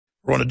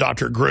We're on a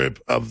Dr. Group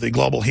of the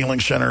Global Healing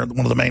Center,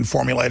 one of the main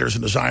formulators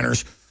and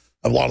designers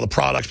of a lot of the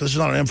products. But this is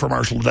not an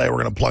infomercial today.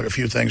 We're going to plug a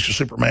few things. The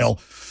Super Mail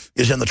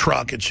is in the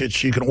truck.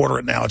 It's you can order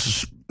it now.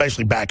 It's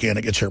basically back in.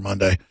 It gets here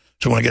Monday.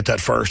 So when I get that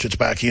first, it's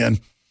back in.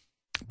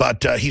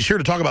 But he's here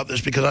to talk about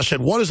this because I said,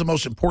 what is the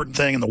most important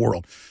thing in the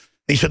world?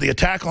 He said, the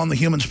attack on the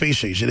human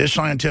species. It is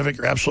scientific.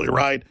 You're absolutely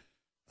right.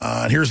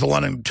 And here's the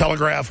London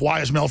Telegraph.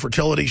 Why is male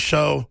fertility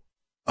so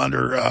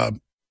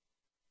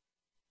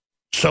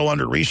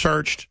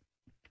under-researched?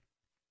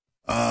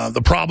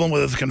 The problem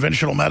with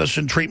conventional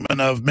medicine,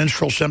 treatment of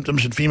menstrual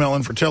symptoms and female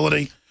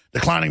infertility,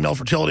 declining male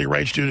fertility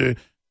rates due to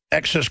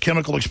excess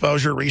chemical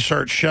exposure,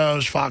 research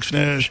shows, Fox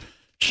News,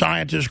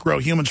 scientists grow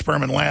human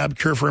sperm in lab,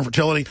 cure for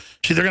infertility.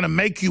 See, they're going to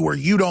make you where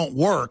you don't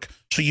work,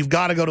 so you've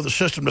got to go to the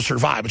system to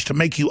survive. It's to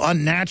make you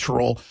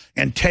unnatural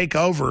and take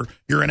over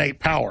your innate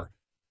power.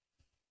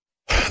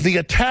 The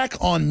attack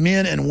on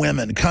men and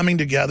women coming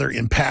together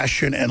in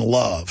passion and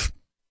love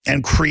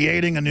and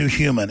creating a new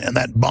human and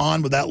that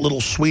bond with that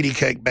little sweetie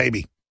cake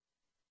baby.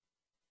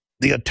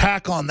 The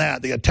attack on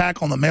that, the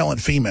attack on the male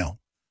and female,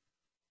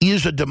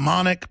 is a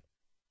demonic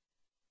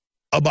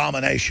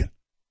abomination.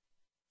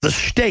 The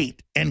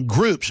state and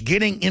groups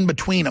getting in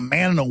between a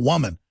man and a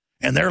woman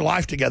and their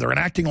life together and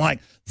acting like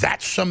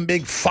that's some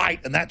big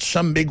fight and that's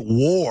some big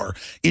war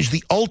is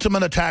the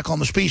ultimate attack on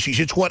the species.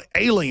 It's what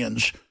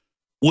aliens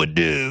would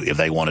do if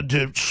they wanted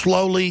to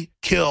slowly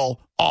kill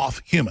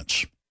off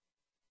humans.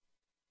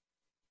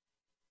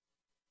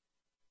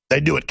 They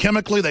do it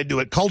chemically, they do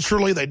it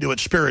culturally, they do it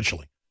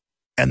spiritually.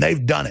 And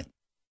they've done it.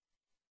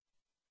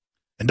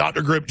 And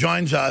Dr. Group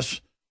joins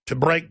us to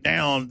break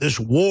down this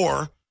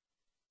war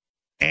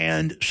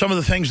and some of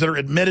the things that are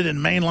admitted in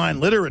mainline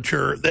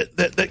literature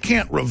that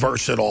can't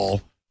reverse it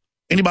all.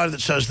 Anybody that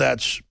says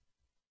that's,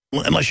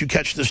 unless you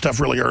catch this stuff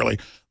really early,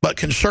 but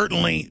can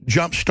certainly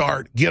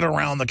jumpstart, get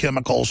around the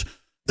chemicals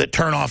that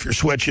turn off your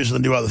switches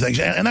and do other things.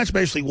 And that's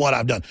basically what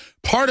I've done.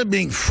 Part of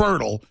being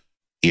fertile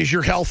is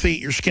you're healthy,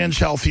 your skin's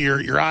healthier,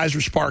 your eyes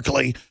are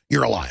sparkly,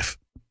 you're alive.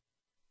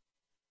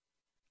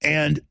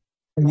 And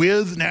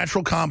with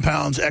natural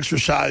compounds,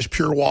 exercise,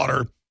 pure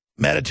water,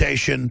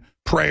 meditation,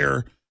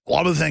 prayer, a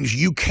lot of the things,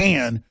 you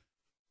can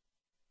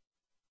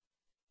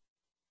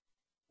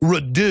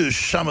reduce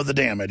some of the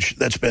damage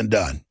that's been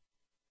done.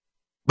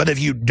 But if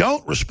you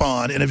don't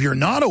respond and if you're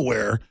not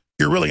aware,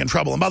 you're really in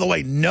trouble. And by the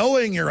way,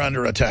 knowing you're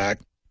under attack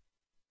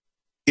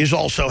is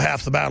also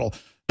half the battle.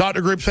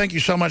 Dr. Group, thank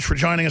you so much for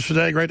joining us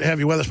today. Great to have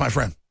you with us, my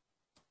friend.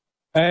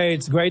 Hey,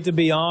 it's great to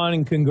be on,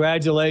 and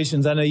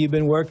congratulations. I know you've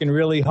been working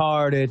really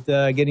hard at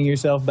getting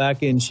yourself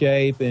back in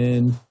shape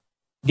and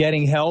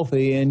getting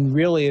healthy, and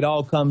really it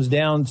all comes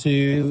down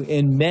to,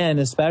 in men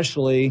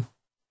especially,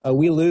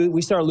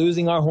 we start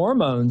losing our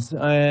hormones,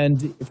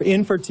 and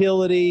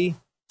infertility,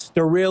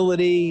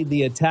 sterility,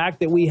 the attack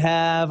that we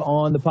have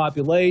on the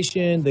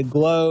population, the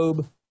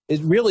globe, it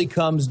really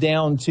comes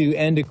down to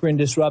endocrine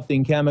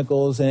disrupting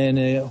chemicals and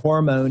a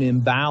hormone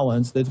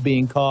imbalance that's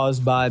being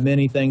caused by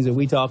many things that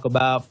we talk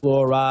about,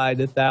 fluoride,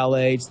 the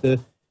phthalates, the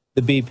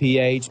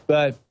BPH.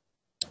 But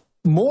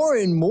more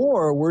and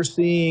more, we're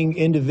seeing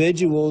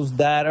individuals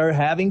that are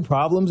having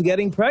problems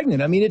getting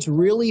pregnant. I mean, it's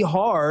really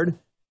hard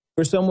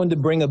for someone to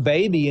bring a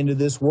baby into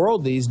this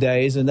world these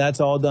days, and that's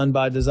all done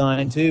by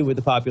design, too, with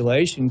the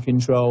population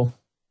control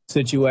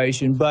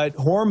situation. But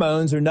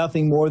hormones are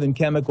nothing more than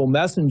chemical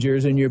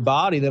messengers in your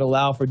body that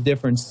allow for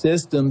different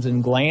systems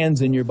and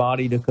glands in your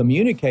body to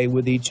communicate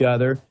with each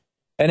other.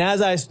 And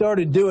as I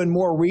started doing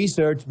more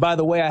research, by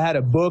the way, I had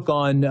a book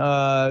on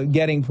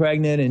getting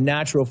pregnant and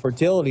natural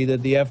fertility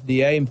that the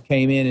FDA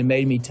came in and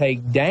made me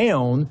take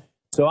down.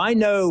 So I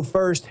know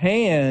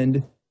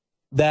firsthand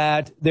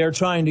that they're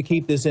trying to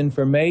keep this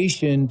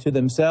information to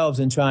themselves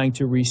and trying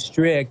to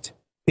restrict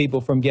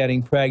people from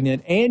getting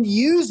pregnant and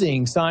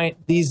using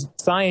these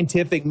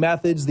scientific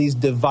methods, these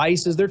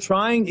devices. They're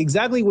trying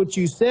exactly what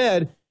you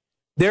said.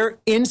 They're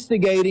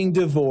instigating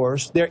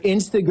divorce. They're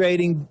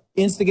instigating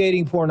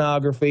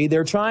pornography.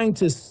 They're trying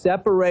to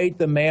separate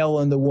the male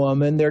and the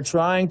woman. They're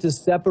trying to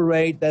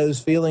separate those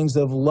feelings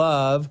of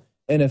love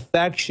and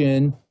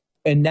affection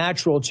and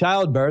natural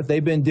childbirth.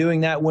 They've been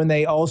doing that when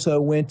they also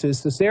went to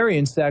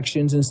cesarean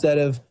sections instead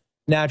of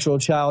natural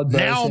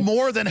childbirth. Now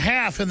more than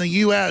half in the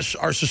U.S.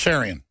 are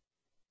cesarean.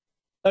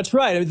 That's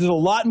right. There's a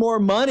lot more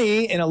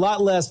money and a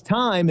lot less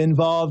time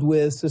involved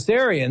with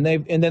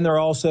cesarean. And then they're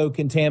also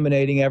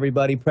contaminating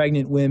everybody,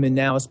 pregnant women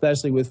now,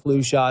 especially with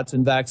flu shots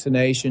and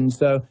vaccinations.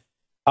 So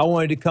I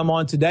wanted to come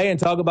on today and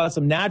talk about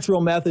some natural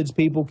methods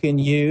people can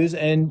use.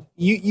 And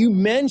you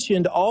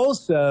mentioned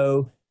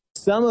also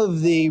some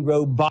of the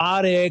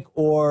robotic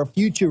or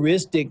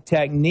futuristic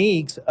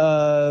techniques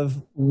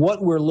of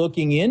what we're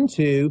looking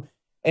into.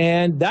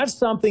 And that's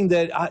something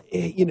that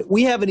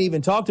we haven't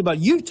even talked about.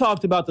 You've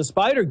talked about the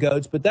spider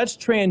goats, but that's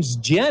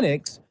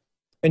transgenics.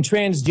 And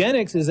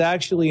transgenics is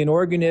actually an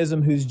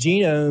organism whose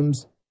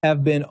genomes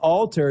have been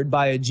altered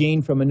by a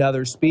gene from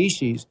another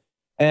species.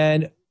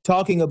 And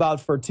talking about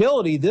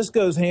fertility, this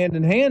goes hand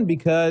in hand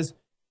because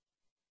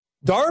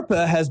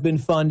DARPA has been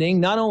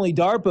funding, not only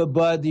DARPA,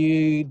 but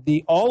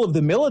all of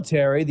the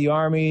military, the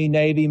Army,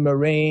 Navy,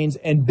 Marines,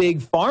 and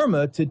Big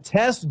Pharma to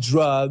test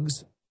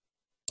drugs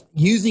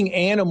using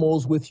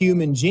animals with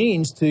human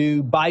genes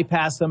to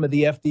bypass some of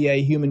the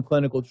FDA human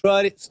clinical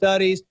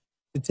studies,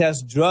 to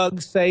test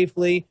drugs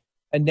safely.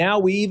 And now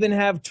we even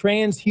have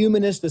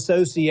transhumanist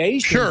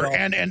associations. Sure,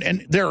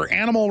 and there are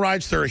animal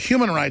rights, there are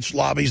human rights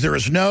lobbies. There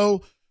is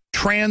no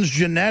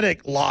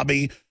transgenetic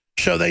lobby.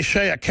 So they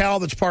say a cow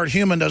that's part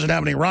human doesn't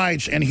have any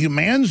rights. And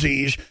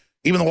humanzees,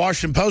 even the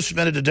Washington Post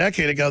admitted a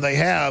decade ago, they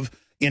have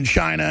in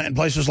China and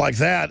places like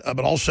that,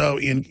 but also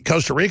in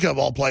Costa Rica, of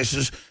all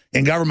places,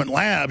 in government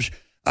labs.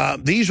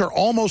 These are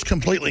almost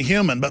completely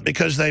human, but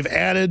because they've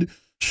added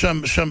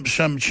some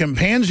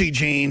chimpanzee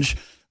genes,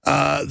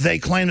 they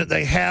claim that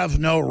they have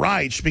no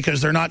rights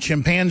because they're not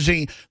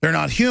chimpanzee, they're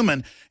not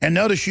human. And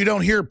notice you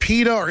don't hear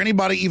PETA or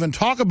anybody even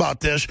talk about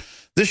this.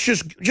 This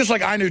just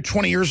like I knew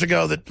 20 years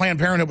ago that Planned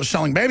Parenthood was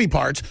selling baby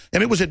parts,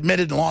 and it was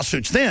admitted in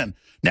lawsuits then.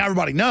 Now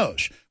everybody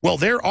knows. Well,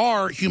 there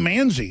are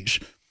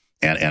humanzees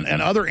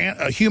and other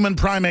human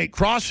primate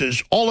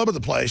crosses all over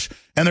the place,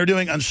 and they're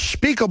doing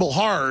unspeakable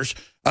horrors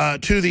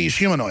to these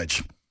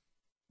humanoids.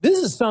 This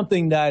is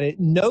something that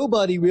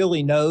nobody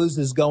really knows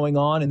is going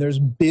on, and there's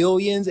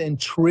billions and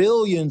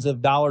trillions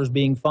of dollars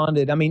being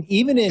funded. I mean,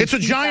 even in it's a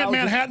giant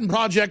Manhattan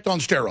Project on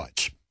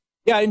steroids.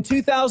 Yeah, in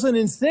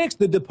 2006,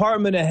 the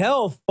Department of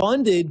Health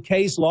funded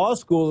Case Law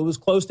School. It was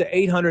close to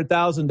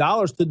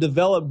 $800,000 to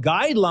develop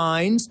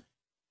guidelines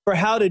for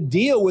how to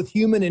deal with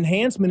human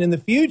enhancement in the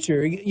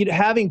future,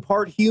 having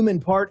part human,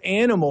 part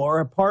animal,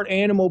 or part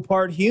animal,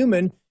 part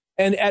human.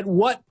 And at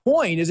what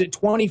point is it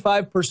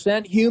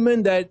 25%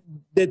 human that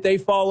they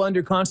fall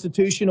under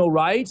constitutional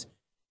rights?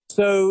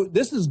 So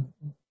this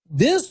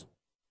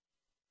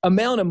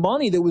amount of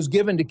money that was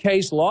given to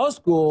Case Law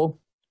School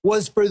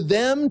was for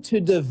them to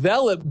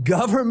develop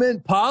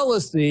government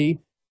policy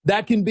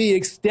that can be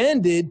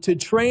extended to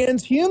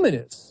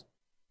transhumanists.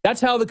 That's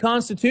how the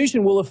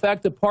Constitution will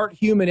affect a part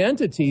human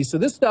entity. So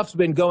this stuff's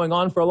been going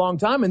on for a long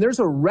time, and there's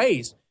a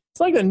race. It's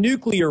like a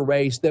nuclear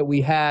race that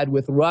we had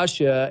with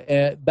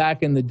Russia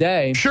back in the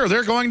day. Sure,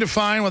 they're going to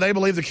find what they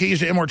believe the keys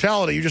to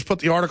immortality. You just put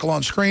the article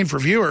on screen for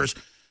viewers.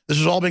 This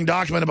is all being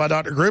documented by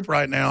Dr. Group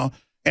right now.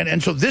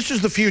 And so this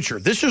is the future.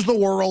 This is the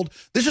world.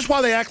 This is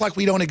why they act like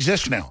we don't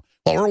exist now.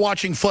 While we're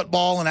watching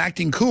football and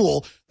acting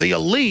cool, the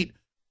elite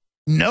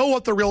know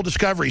what the real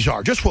discoveries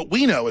are. Just what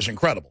we know is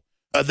incredible.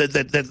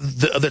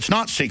 That's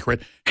not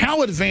secret.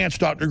 How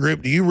advanced, Dr.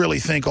 Group, do you really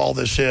think all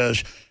this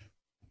is?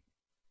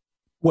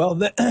 Well,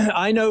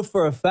 I know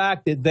for a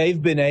fact that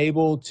they've been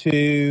able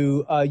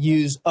to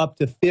use up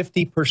to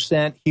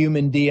 50%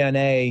 human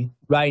DNA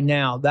right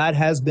now. That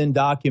has been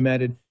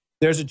documented.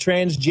 There's a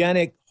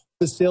transgenic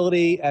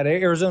facility at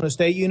Arizona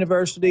State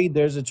University.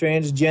 There's a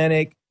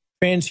transhumanism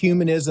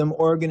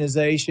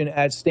organization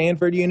at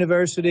Stanford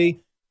University.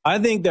 I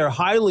think they're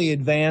highly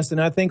advanced,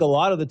 and I think a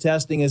lot of the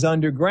testing is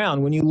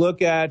underground. When you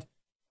look at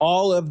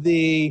all of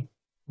the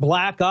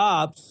black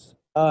ops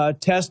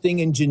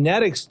testing and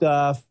genetic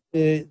stuff,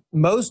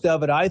 most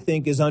of it, I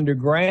think, is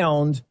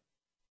underground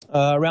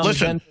around.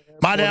 Listen,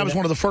 my dad was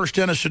one of the first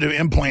dentists to do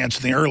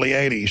implants in the early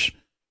 80s,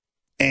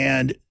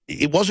 and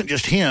it wasn't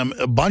just him.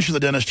 A bunch of the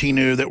dentists he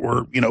knew that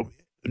were,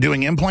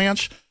 doing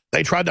implants,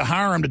 they tried to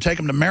hire him to take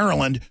him to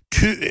Maryland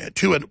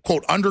to a,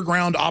 quote,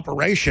 underground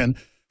operation.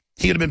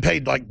 He had been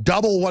paid like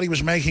double what he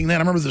was making then.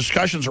 I remember the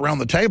discussions around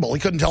the table. He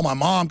couldn't tell my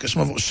mom because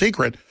some of it was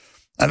secret.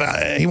 And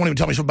he won't even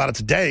tell me something about it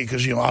today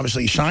because,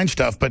 obviously he signed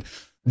stuff. But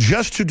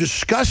just to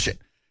discuss it.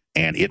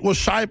 And it was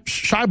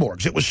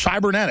cyborgs. It was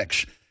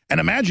cybernetics.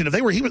 And imagine if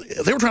they were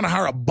trying to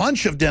hire a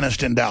bunch of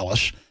dentists in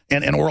Dallas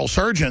and oral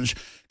surgeons.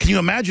 Can you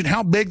imagine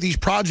how big these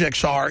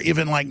projects are?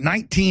 Even like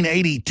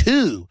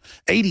 1982,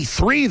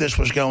 83, this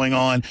was going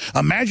on.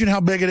 Imagine how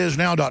big it is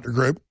now, Dr.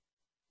 Group.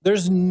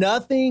 There's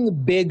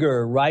nothing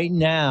bigger right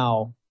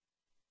now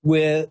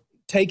with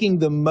taking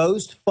the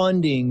most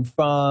funding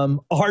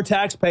from our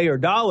taxpayer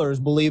dollars,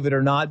 believe it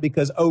or not,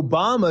 because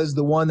Obama is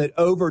the one that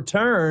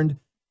overturned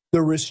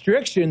the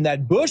restriction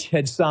that Bush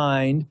had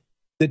signed.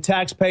 The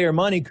taxpayer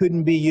money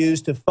couldn't be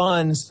used to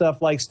fund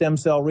stuff like stem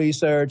cell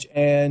research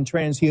and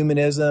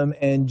transhumanism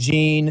and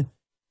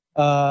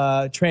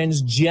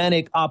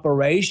transgenic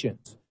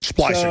operations.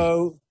 Splicing.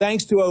 So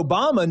thanks to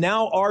Obama,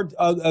 now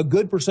a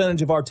good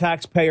percentage of our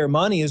taxpayer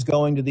money is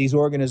going to these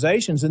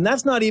organizations. And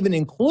that's not even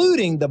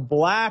including the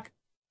black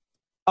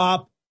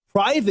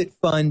private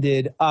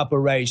funded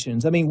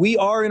operations. I mean, we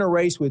are in a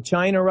race with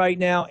China right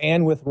now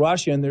and with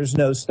Russia, and there's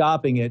no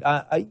stopping it.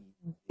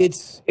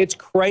 It's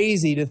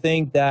crazy to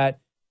think that.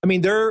 I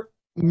mean, they're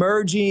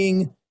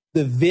merging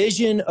the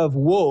vision of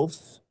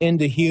wolves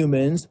into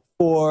humans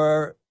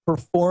for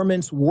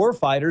performance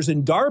warfighters,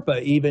 and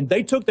DARPA even.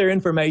 They took their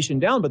information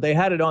down, but they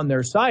had it on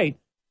their site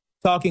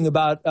talking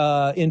about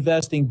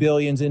investing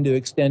billions into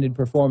extended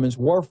performance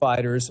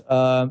warfighters.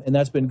 And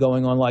that's been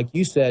going on, like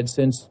you said,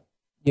 since,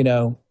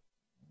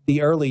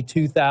 the early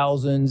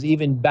 2000s,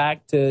 even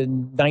back to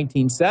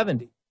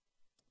 1970.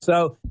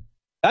 So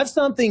That's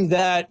something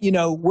that, you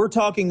know, we're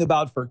talking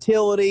about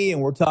fertility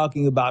and we're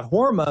talking about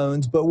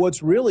hormones, but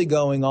what's really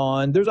going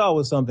on, there's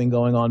always something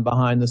going on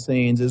behind the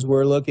scenes as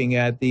we're looking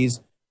at these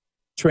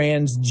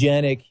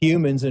transgenic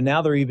humans, and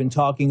now they're even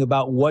talking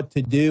about what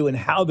to do and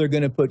how they're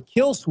going to put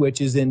kill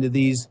switches into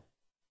these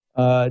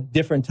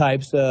different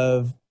types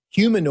of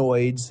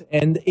humanoids.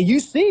 And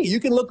you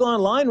can look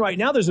online right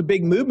now, there's a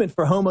big movement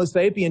for Homo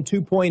sapien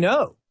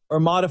 2.0 or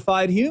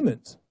modified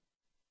humans,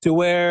 to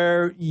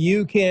where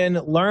you can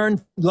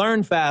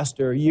learn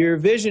faster, your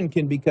vision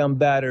can become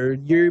better,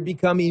 you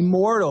become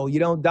immortal, you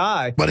don't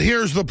die. But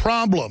here's the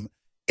problem.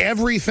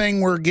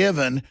 Everything we're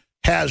given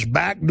has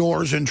back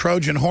doors and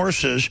Trojan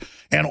horses,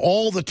 and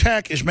all the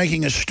tech is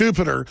making us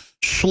stupider,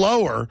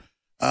 slower.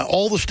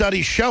 All the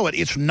studies show it.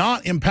 It's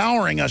not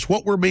empowering us.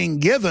 What we're being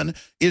given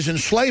is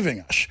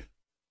enslaving us.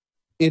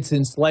 It's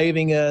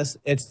enslaving us.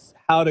 It's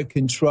how to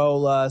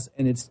control us,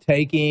 and it's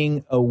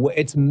taking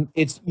away.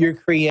 You're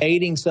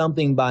creating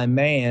something by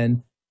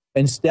man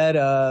instead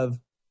of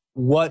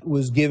what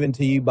was given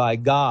to you by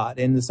God.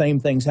 And the same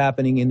thing's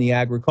happening in the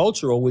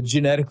agricultural with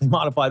genetically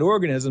modified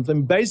organisms.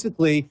 And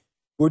basically,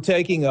 we're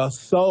taking a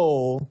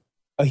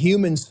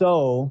human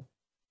soul,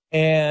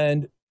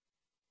 and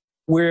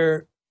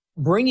we're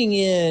bringing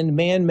in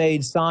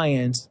man-made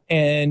science,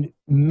 and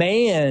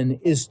man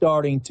is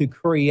starting to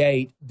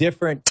create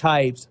different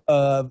types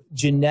of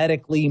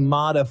genetically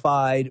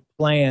modified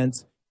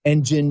plants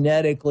and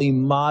genetically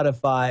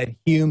modified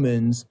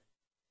humans.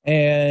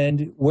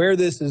 And where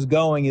this is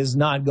going is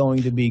not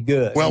going to be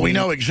good. Well, we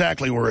know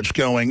exactly where it's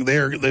going.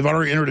 They've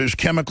already introduced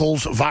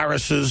chemicals,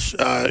 viruses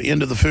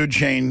into the food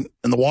chain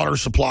and the water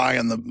supply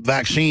and the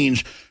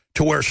vaccines,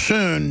 to where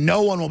soon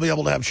no one will be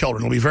able to have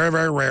children. It'll be very,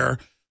 very rare.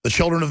 The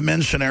children of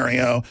men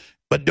scenario.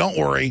 But don't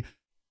worry,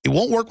 it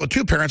won't work with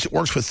 2 parents. It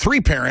works with 3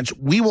 parents.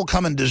 We will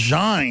come and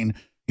design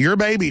your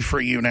baby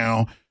for you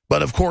now.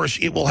 But, of course,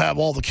 it will have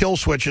all the kill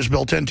switches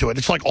built into it.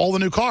 It's like all the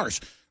new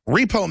cars.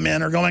 Repo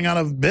men are going out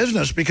of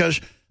business because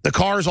the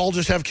cars all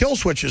just have kill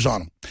switches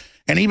on them.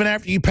 And even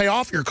after you pay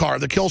off your car,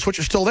 the kill switch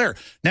is still there.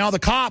 Now the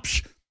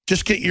cops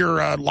just get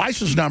your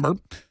license number,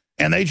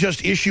 and they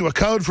just issue a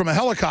code from a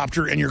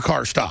helicopter, and your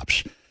car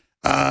stops.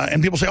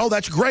 And people say, oh,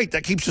 that's great.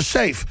 That keeps us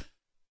safe.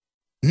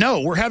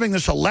 No, we're having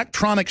this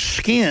electronic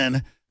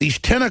skin, these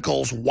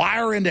tentacles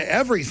wire into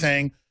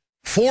everything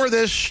for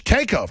this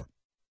takeover.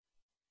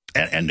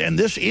 And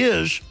this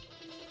is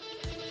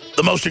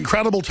the most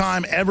incredible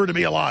time ever to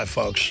be alive,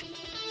 folks.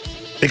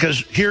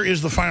 Because here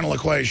is the final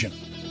equation.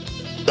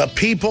 The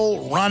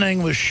people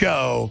running the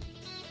show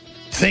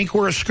think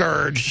we're a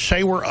scourge,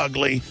 say we're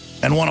ugly,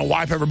 and want to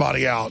wipe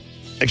everybody out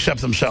except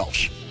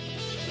themselves.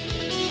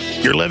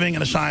 You're living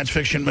in a science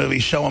fiction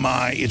movie, so am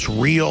I. It's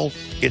real.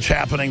 It's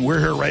happening. We're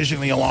here raising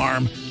the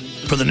alarm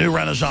for the new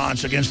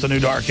renaissance against the new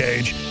dark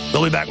age.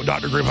 We'll be back with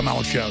Dr. Group. I'm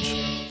Alex Jones.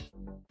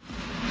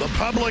 The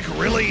public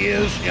really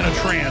is in a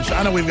trance.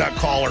 I know we've got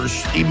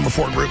callers even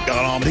before Group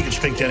got on, but he can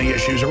speak to any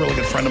issues. A really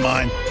good friend of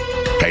mine,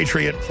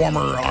 Patriot, former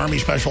Army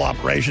Special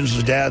Operations,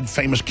 his dad,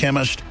 famous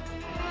chemist,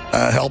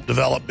 helped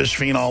develop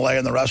bisphenol A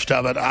and the rest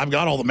of it. I've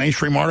got all the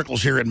mainstream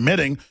articles here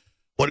admitting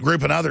what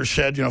Group and others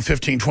said,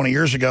 15, 20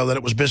 years ago, that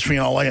it was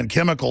bisphenol A and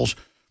chemicals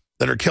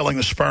that are killing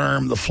the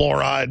sperm, the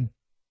fluoride,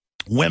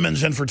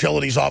 women's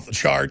infertility is off the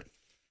chart.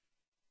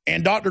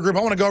 And Dr. Group,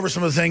 I want to go over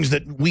some of the things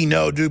that we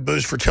know do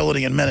boost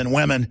fertility in men and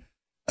women,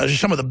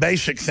 just some of the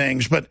basic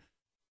things. But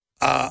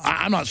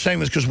I'm not saying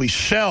this because we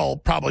sell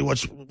probably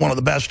what's one of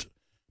the best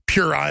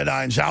pure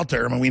iodines out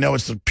there. I mean, we know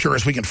it's the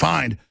purest we can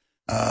find,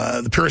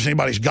 the purest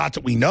anybody's got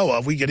that we know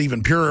of. We get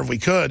even purer if we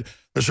could,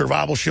 the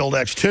Survival Shield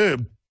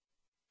X2.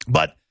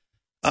 But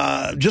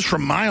just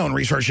from my own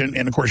research and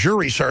of course, your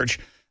research,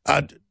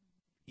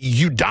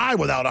 you die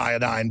without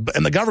iodine.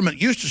 And the government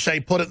used to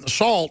say put it in the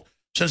salt.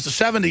 Since the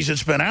 70s,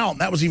 it's been out.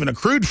 And that was even a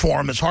crude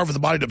form. It's hard for the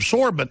body to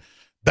absorb, but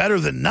better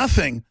than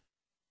nothing.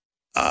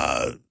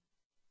 How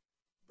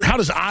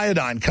does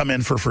iodine come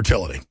in for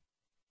fertility?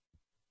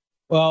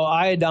 Well,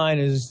 iodine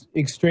is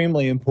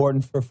extremely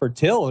important for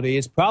fertility.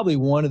 It's probably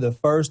one of the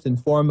first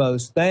and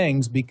foremost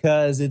things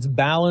because it's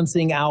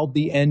balancing out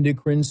the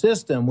endocrine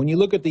system. When you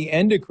look at the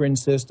endocrine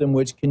system,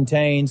 which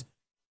contains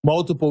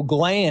multiple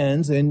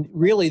glands, and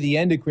really the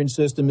endocrine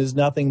system is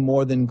nothing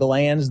more than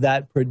glands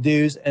that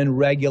produce and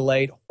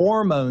regulate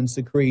hormone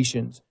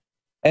secretions.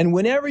 And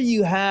whenever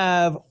you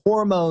have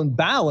hormone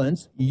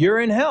balance, you're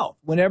in health.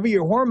 Whenever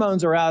your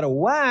hormones are out of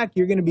whack,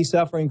 you're going to be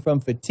suffering from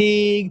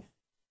fatigue,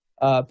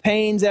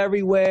 pains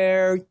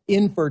everywhere,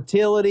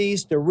 infertility,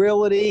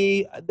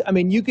 sterility. I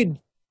mean, you could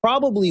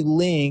probably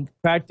link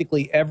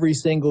practically every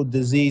single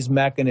disease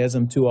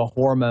mechanism to a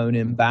hormone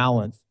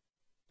imbalance.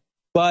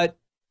 But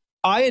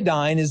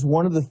iodine is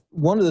one of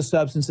the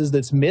substances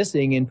that's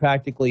missing in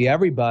practically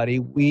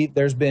everybody.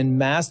 There's been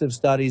massive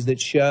studies that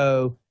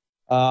show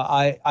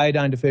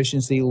iodine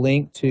deficiency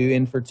linked to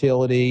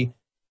infertility,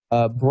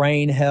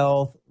 brain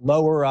health,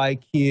 lower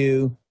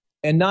IQ.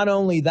 And not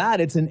only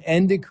that, it's an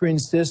endocrine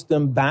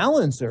system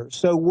balancer.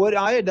 So what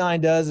iodine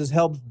does is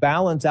helps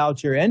balance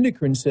out your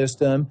endocrine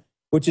system.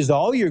 which is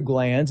all your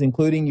glands,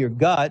 including your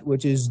gut,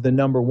 which is the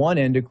number one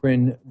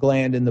endocrine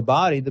gland in the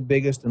body, the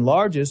biggest and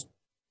largest.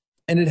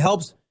 And it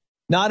helps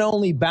not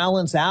only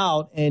balance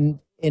out, and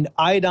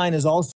iodine is also